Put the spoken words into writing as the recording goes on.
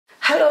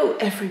Hello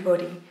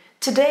everybody!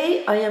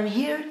 Today I am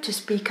here to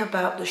speak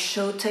about the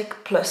Showtech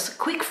Plus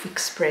Quick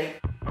Fix Spray.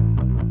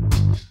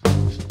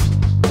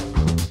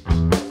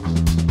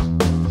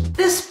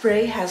 This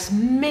spray has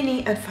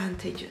many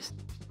advantages.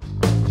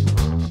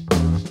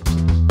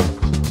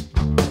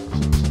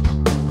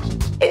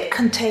 It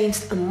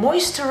contains a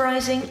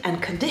moisturizing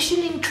and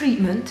conditioning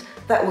treatment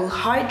that will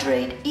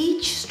hydrate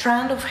each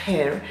strand of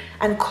hair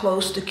and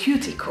close the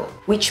cuticle,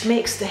 which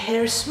makes the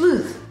hair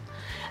smooth,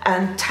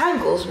 and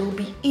tangles will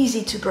be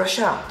easy to brush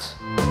out.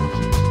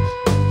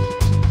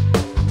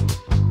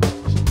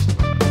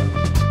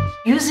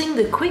 Using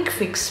the Quick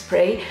Fix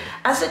Spray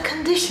as a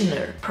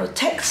conditioner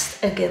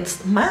protects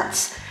against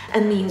mats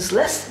and means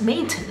less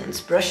maintenance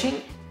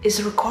brushing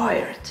is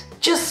required.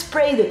 Just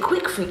spray the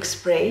Quick Fix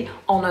Spray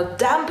on a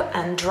damp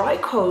and dry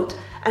coat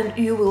and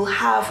you will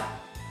have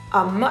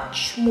a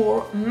much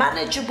more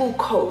manageable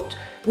coat,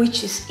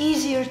 which is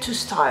easier to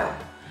style.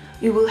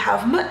 You will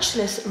have much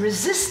less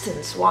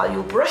resistance while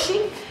you're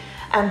brushing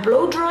and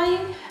blow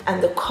drying, and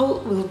the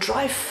coat will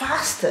dry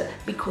faster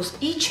because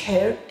each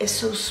hair is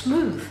so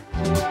smooth.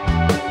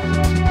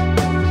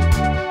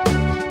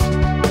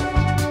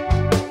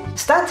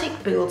 Static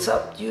builds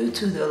up due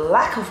to the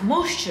lack of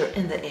moisture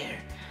in the air.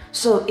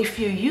 So if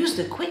you use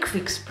the Quick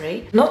Fix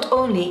Spray, not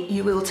only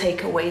you will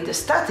take away the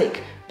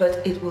static,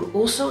 but it will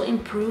also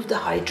improve the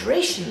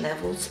hydration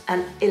levels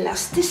and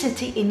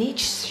elasticity in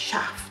each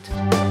shaft.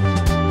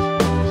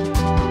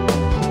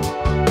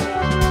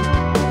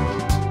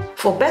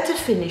 For better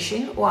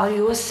finishing while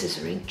you are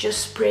scissoring,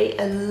 just spray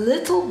a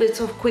little bit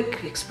of Quick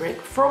Fix Spray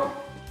from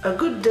a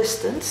good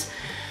distance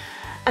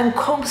and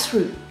comb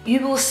through.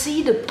 You will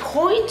see the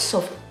points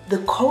of the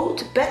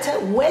coat better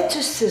where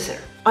to scissor.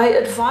 I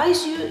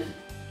advise you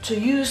to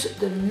use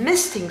the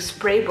misting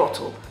spray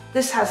bottle.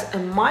 This has a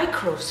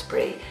micro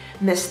spray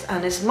mist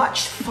and is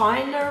much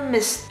finer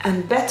mist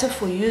and better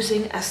for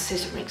using as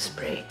scissoring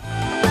spray.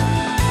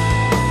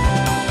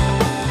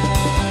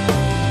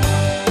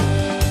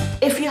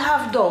 If you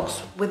have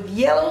dogs with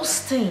yellow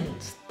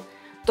stains,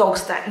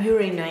 dogs that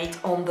urinate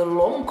on the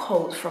long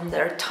coat from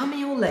their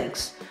tummy or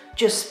legs,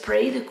 just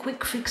spray the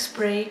Quick Fix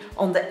Spray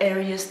on the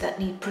areas that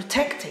need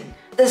protecting.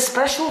 The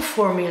special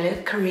formula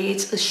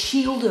creates a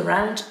shield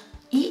around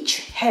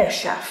each hair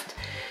shaft,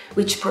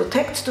 which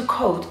protects the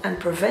coat and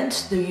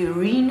prevents the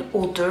urine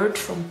or dirt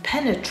from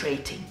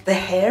penetrating the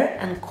hair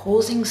and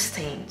causing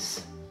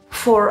stains.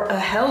 For a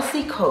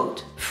healthy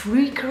coat,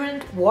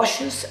 frequent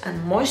washes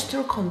and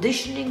moisture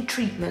conditioning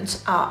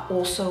treatments are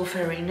also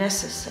very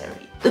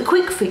necessary. The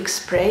Quick Fix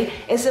Spray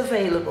is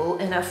available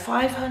in a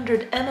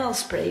 500 ml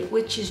spray,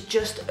 which is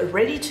just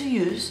ready to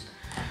use,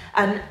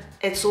 and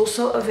it's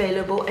also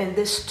available in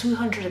this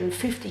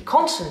 250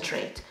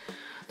 concentrate.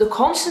 The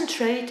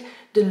concentrate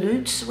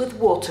dilutes with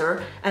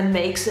water and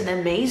makes an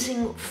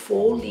amazing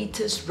 4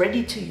 liters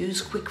ready to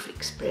use Quick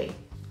Fix Spray.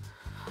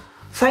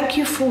 Thank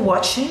you for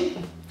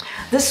watching.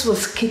 This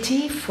was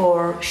Kitty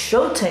for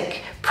Showtech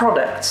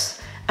products,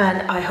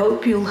 and I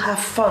hope you'll have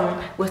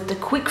fun with the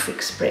Quick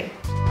Fix Spray.